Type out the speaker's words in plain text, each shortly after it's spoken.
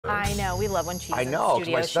I know. We love when she's I in know. the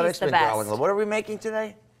studio. My stomach's She's the been best. growling. What are we making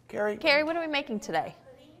today, Carrie? Carrie, what are we making today?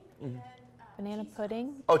 Banana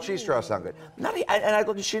pudding. Oh, cheese straws sound good.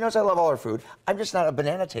 She knows I love all her food. I'm just not a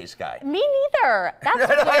banana taste guy. Me neither. That's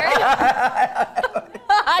weird.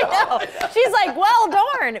 I know. She's like, well,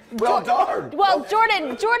 darn. Well, darn. Well,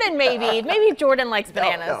 Jordan maybe. Maybe Jordan likes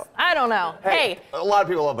bananas. No. I don't know. Hey. A lot of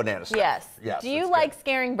people love bananas. Yes. Yes. Do you like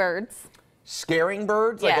scaring birds? Scaring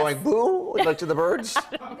birds? Like Yes. going boo? Like to the birds?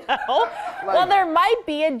 No. Well, there might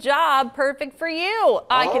be a job perfect for you.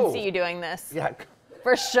 I can see you doing this. Yeah.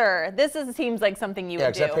 For sure. Seems like something you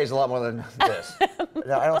would do. Yeah, except pays a lot more than this.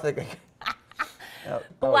 No, I don't think I can. No.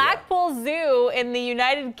 Blackpool Zoo in the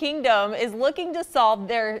United Kingdom is looking to solve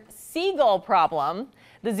their seagull problem.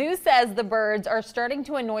 The zoo says the birds are starting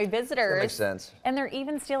to annoy visitors. That makes sense. And they're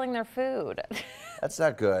even stealing their food. That's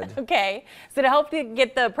not good. Okay, so to help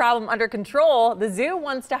get the problem under control, the zoo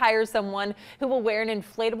wants to hire someone who will wear an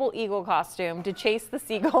inflatable eagle costume to chase the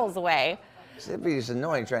seagulls away. It'd be just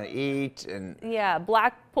annoying trying to eat and. Yeah,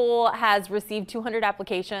 Blackpool has received 200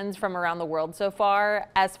 applications from around the world so far.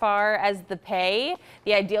 As far as the pay,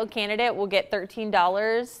 the ideal candidate will get $13.15 an hour.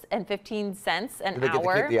 Do they get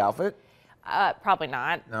to keep the outfit? Probably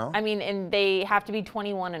not. No? I mean, and they have to be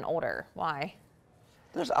 21 and older. Why?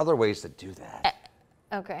 There's other ways to do that.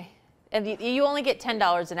 Okay. And you only get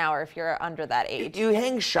 $10 an hour if you're under that age. You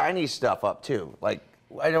hang shiny stuff up too. Like,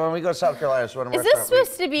 I know when we go to South Carolina, so Is this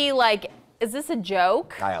supposed to be like, is this a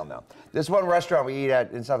joke? I don't know. This one restaurant we eat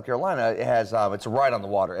at in South Carolina, it has, it's right on the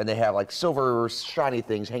water, and they have like silver shiny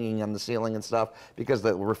things hanging on the ceiling and stuff because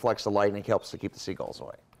it reflects the light and it helps to keep the seagulls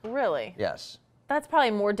away. Really? Yes. That's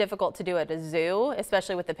probably more difficult to do at a zoo,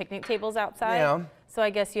 especially with the picnic tables outside. Yeah. So I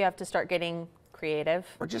guess you have to start getting creative.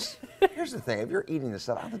 Or just, here's the thing, if you're eating this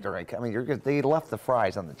stuff, I don't think they're right. I mean, they left the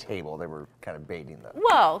fries on the table. They were kind of baiting the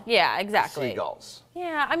Well, yeah, exactly. seagulls.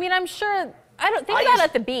 Yeah, I mean, I'm sure, I don't think about it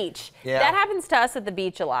at the beach. Yeah. That happens to us at the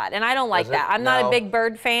beach a lot, and I don't like Does it? that. I'm not No. a big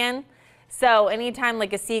bird fan. So anytime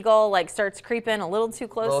like a seagull like starts creeping a little too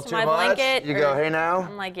close to my blanket, You go, hey now?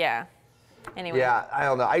 I'm like, yeah. Anyway. Yeah, I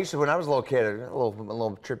don't know. I used to, when I was a little kid, a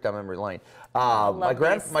little trip down memory lane. My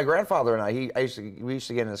grandfather and we used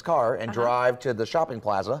to get in his car and drive to the shopping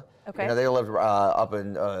plaza. Okay. You know, they lived up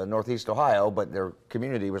in northeast Ohio, but their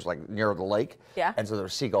community was like near the lake. Yeah. And so there were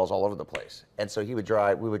seagulls all over the place. And so we would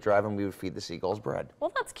drive and we would feed the seagulls bread.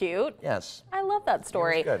 Well, that's cute. Yes. I love that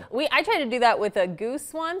story. Yeah, it was I tried to do that with a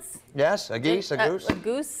goose once. Yes, a goose.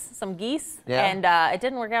 Some geese. Yeah. And it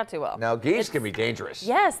didn't work out too well. Now, geese can be dangerous.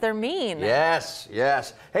 Yes, they're mean. Yes,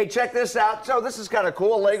 yes. Hey, check this out. So this is kind of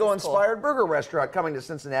cool. A Lego-inspired burger restaurant coming to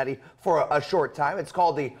Cincinnati for a short time. It's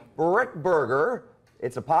called the Brick Burger.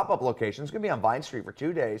 It's a pop-up location. It's going to be on Vine Street for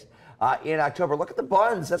 2 days in October. Look at the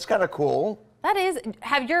buns. That's kind of cool. That is.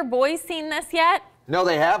 Have your boys seen this yet? No,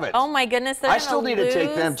 they haven't. Oh my goodness, they're I still need to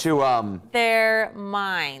take them to their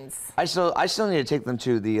minds. I still need to take them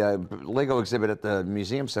to the Lego exhibit at the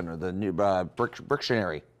Museum Center, the new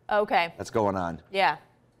Brictionary. Okay. That's going on. Yeah.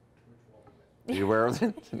 Are you aware of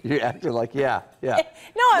it? You acted like, yeah. No,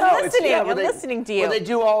 I'm listening. I'm listening to you.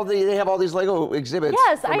 Well, they have all these Lego exhibits.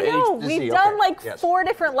 Yes, I know. We've done like 4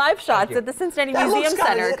 different live shots at the Cincinnati Museum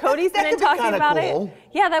Center. Cody's been talking about it.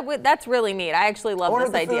 Yeah, that's really neat. I actually love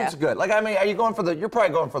this idea. The food's good. Like, I mean, are you going for you're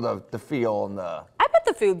probably going for the feel and the. I bet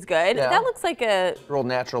the food's good. Yeah. That looks like a real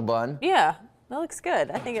natural bun. Yeah, that looks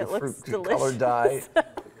good. I think it looks delicious. Colored dye,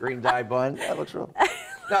 green dye bun. That looks real.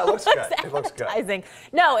 No, it looks good. It looks good.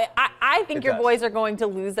 No, I think your boys are going to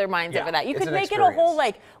lose their minds over that. You could make it a experience. whole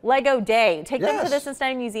like Lego day. Take them to the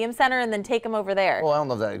Cincinnati Museum Center and then take them over there. Well, I don't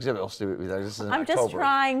know if that exhibit will still be there. This is in I'm October. just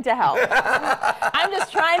trying to help. I'm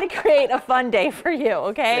just trying to create a fun day for you,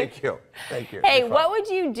 okay? Thank you. Thank you. Hey, what would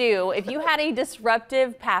you do if you had a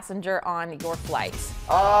disruptive passenger on your flight?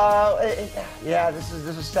 Yeah, this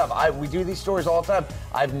is tough. We do these stories all the time.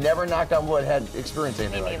 I've never knocked on wood had experienced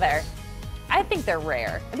anything like this. I think they're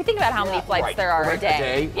rare. If you think about how many flights there are a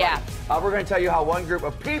day. Yeah. We're going to tell you how one group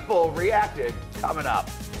of people reacted coming up.